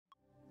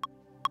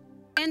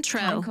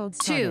Intro.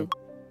 2,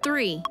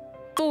 3,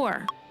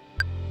 4.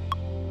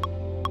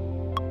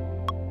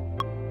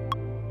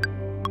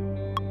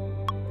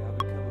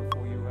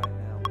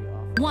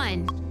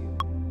 One,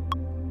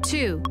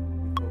 two.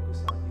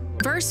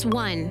 Verse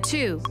 1,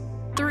 2,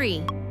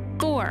 3,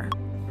 4.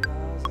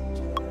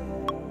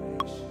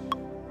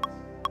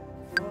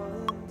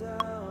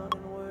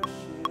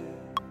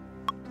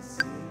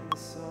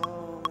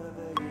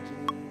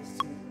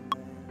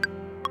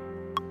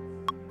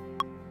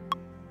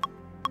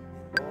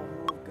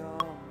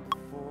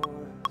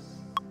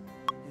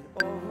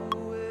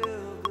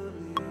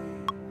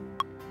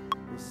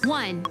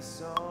 One,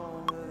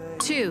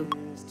 two.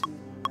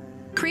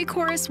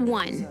 Pre-chorus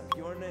 1,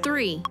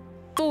 3,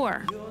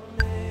 4.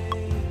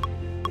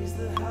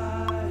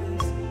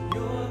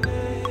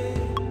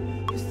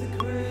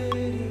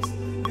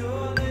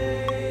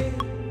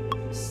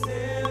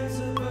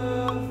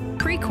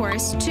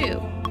 Pre-chorus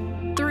 2,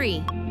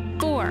 3,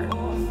 4.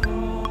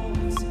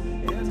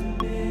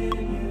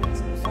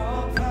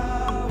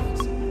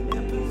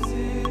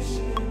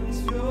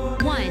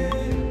 1,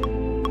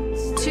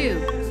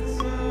 2.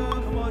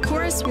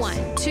 Chorus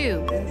 1,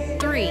 2,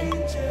 3,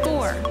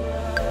 4.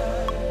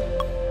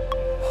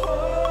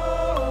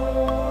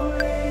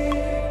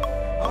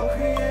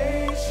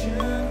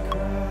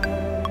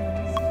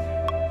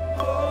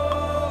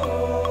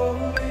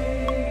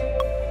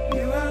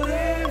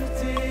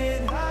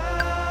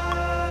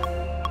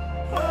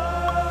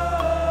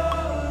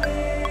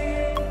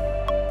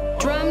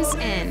 Drums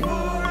in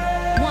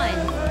 1,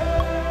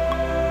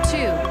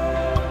 2.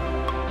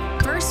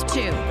 Verse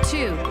 2,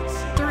 2,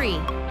 3,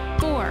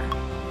 4.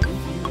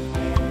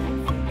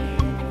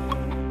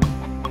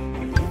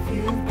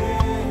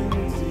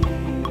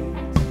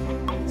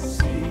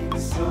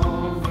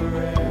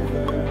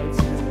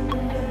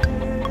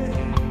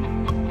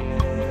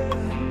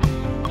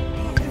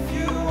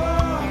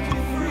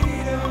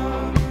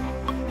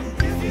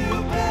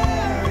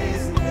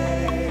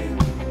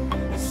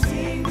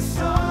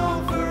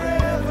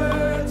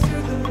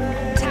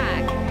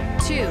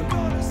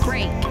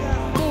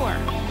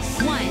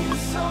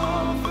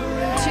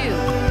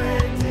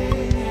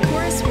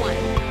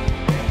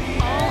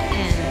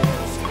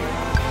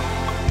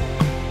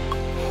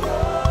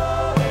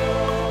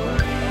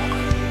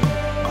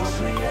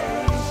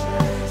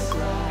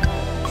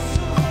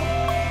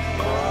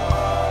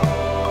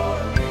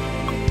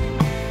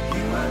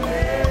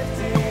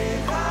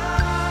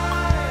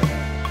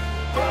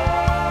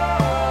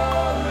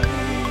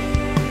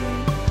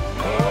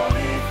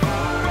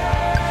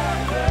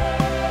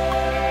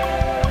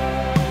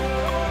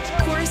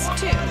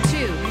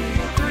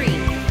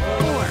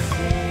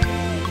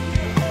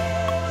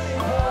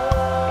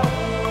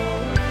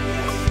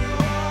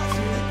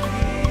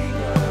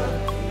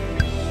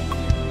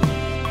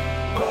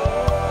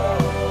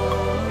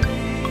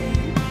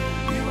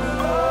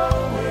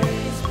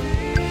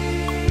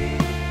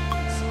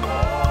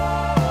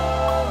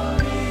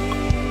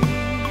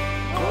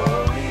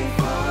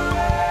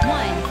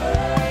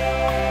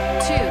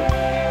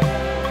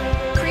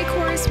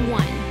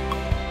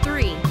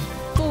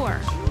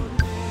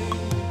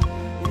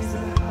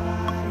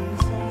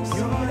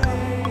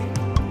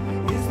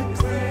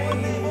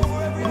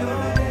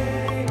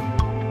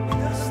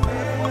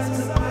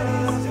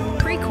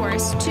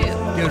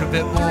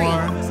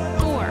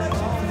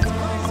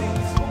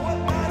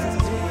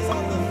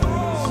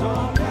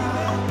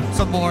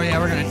 More, yeah,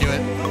 we're gonna do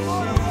it.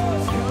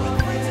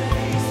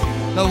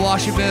 The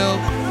washy build.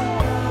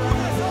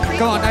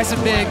 Come on, nice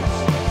and big.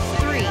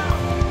 3,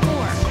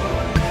 4.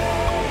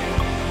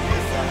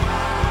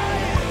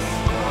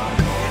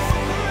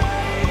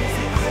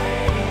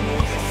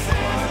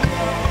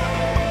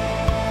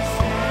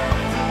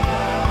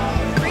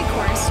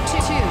 Pre-chorus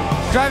 2,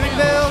 2. Driving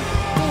build.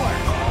 4.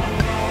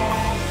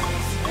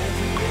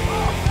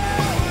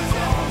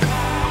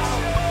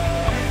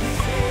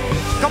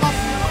 Come on.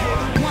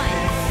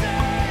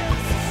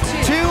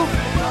 2.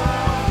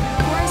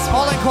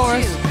 All in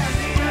chorus. 2,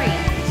 3,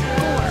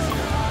 4.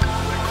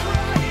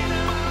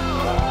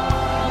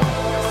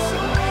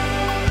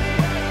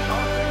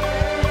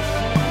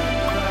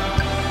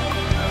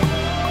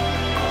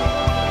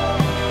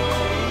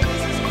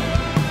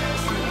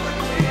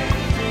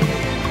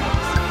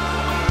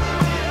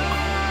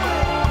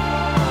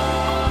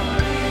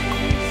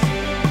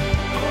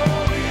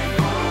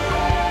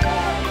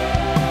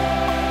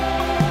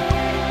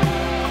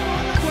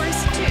 Chorus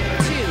 2,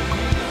 2,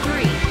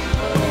 3,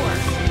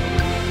 4.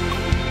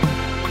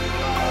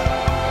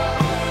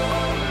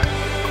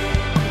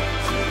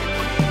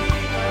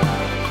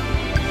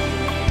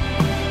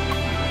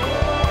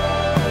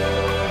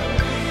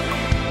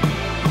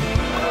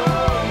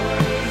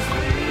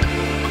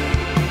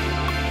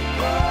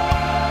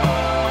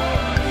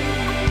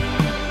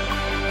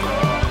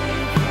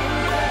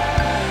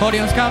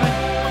 Podium's coming.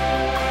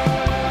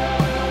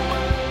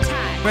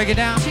 Tag. Break it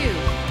down. 2.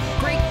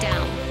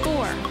 Breakdown.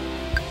 4.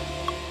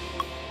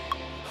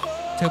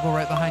 Table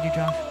right behind you,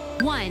 Josh.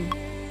 1,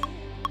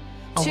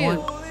 A 2. one.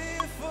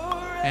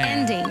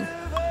 And Ending.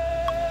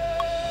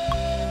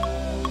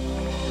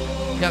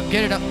 Yep,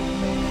 get it up.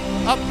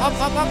 Up, up,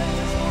 up, up.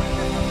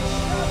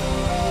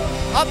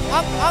 Up,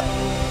 up, up,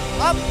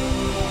 up.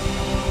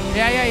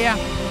 Yeah, yeah, yeah.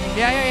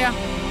 Yeah, yeah, yeah.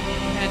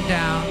 And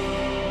down.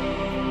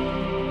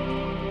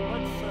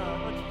 Let's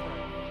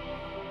pray.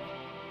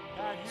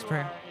 God, you pray.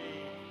 are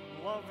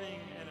a loving